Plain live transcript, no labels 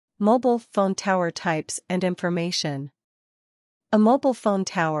Mobile phone tower types and information. A mobile phone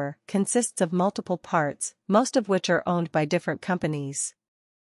tower consists of multiple parts, most of which are owned by different companies.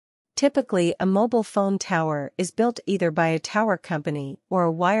 Typically, a mobile phone tower is built either by a tower company or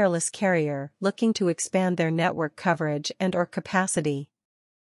a wireless carrier looking to expand their network coverage and/or capacity.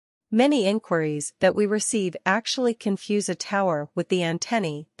 Many inquiries that we receive actually confuse a tower with the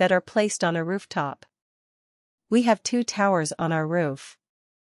antennae that are placed on a rooftop. We have 2 towers on our roof.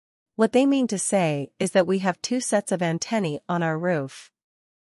 What they mean to say is that we have 2 sets of antennae on our roof.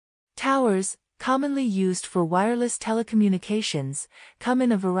 Towers, commonly used for wireless telecommunications, come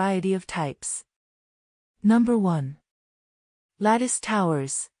in a variety of types. Number 1. Lattice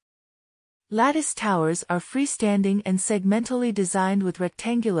towers. Lattice towers are freestanding and segmentally designed with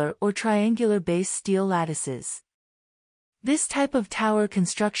rectangular or triangular base steel lattices. This type of tower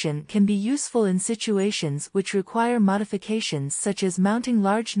construction can be useful in situations which require modifications such as mounting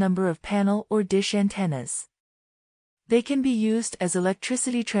large number of panel or dish antennas. They can be used as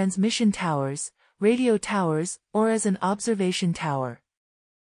electricity transmission towers, radio towers, or as an observation tower.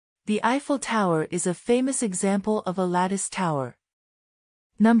 The Eiffel Tower is a famous example of a lattice tower.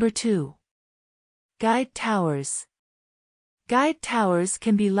 Number 2. Guide towers. Guide towers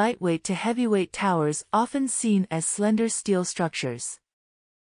can be lightweight to heavyweight towers, often seen as slender steel structures.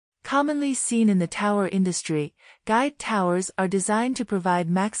 Commonly seen in the tower industry, guide towers are designed to provide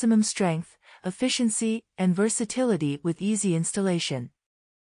maximum strength, efficiency, and versatility with easy installation.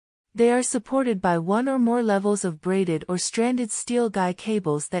 They are supported by 1 or more levels of braided or stranded steel guy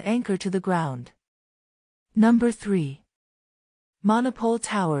cables that anchor to the ground. Number 3. Monopole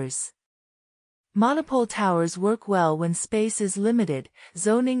towers. Monopole towers work well when space is limited,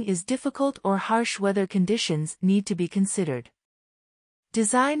 zoning is difficult, or harsh weather conditions need to be considered.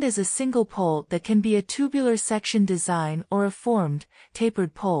 Designed as a single pole that can be a tubular section design or a formed,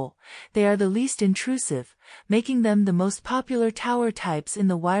 tapered pole, they are the least intrusive, making them the most popular tower types in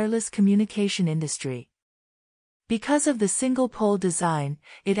the wireless communication industry. Because of the single pole design,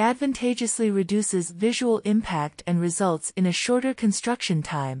 it advantageously reduces visual impact and results in a shorter construction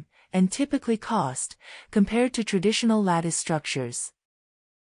time, and typically cost, compared to traditional lattice structures.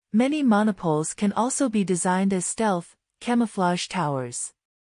 Many monopoles can also be designed as stealth, camouflage towers.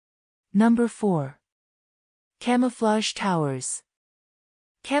 Number 4. Camouflage towers.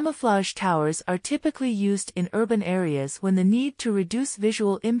 Camouflage towers are typically used in urban areas when the need to reduce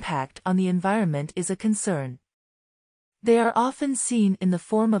visual impact on the environment is a concern. They are often seen in the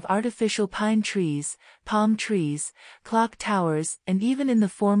form of artificial pine trees, palm trees, clock towers, and even in the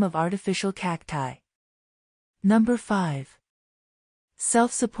form of artificial cacti. Number 5.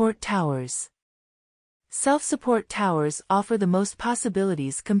 Self-support towers. Self-support towers offer the most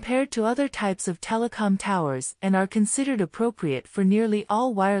possibilities compared to other types of telecom towers and are considered appropriate for nearly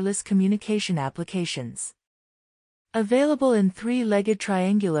all wireless communication applications. Available in 3-legged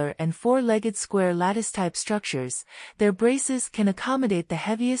triangular and 4-legged square lattice-type structures, their braces can accommodate the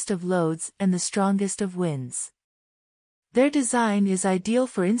heaviest of loads and the strongest of winds. Their design is ideal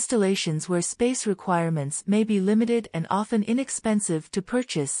for installations where space requirements may be limited and often inexpensive to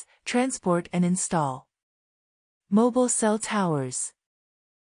purchase, transport, and install. Mobile cell towers.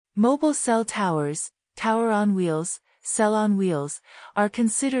 Mobile cell towers, tower on wheels, cell on wheels, are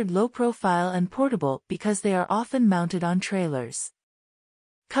considered low-profile and portable because they are often mounted on trailers.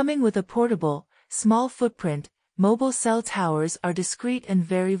 Coming with a portable, small footprint, mobile cell towers are discreet and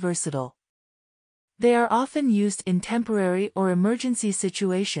very versatile. They are often used in temporary or emergency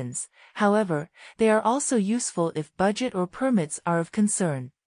situations, however, they are also useful if budget or permits are of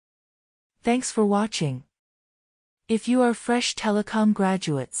concern. Thanks for watching. If you are fresh telecom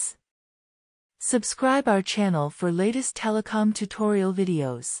graduates, subscribe our channel for latest telecom tutorial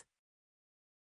videos.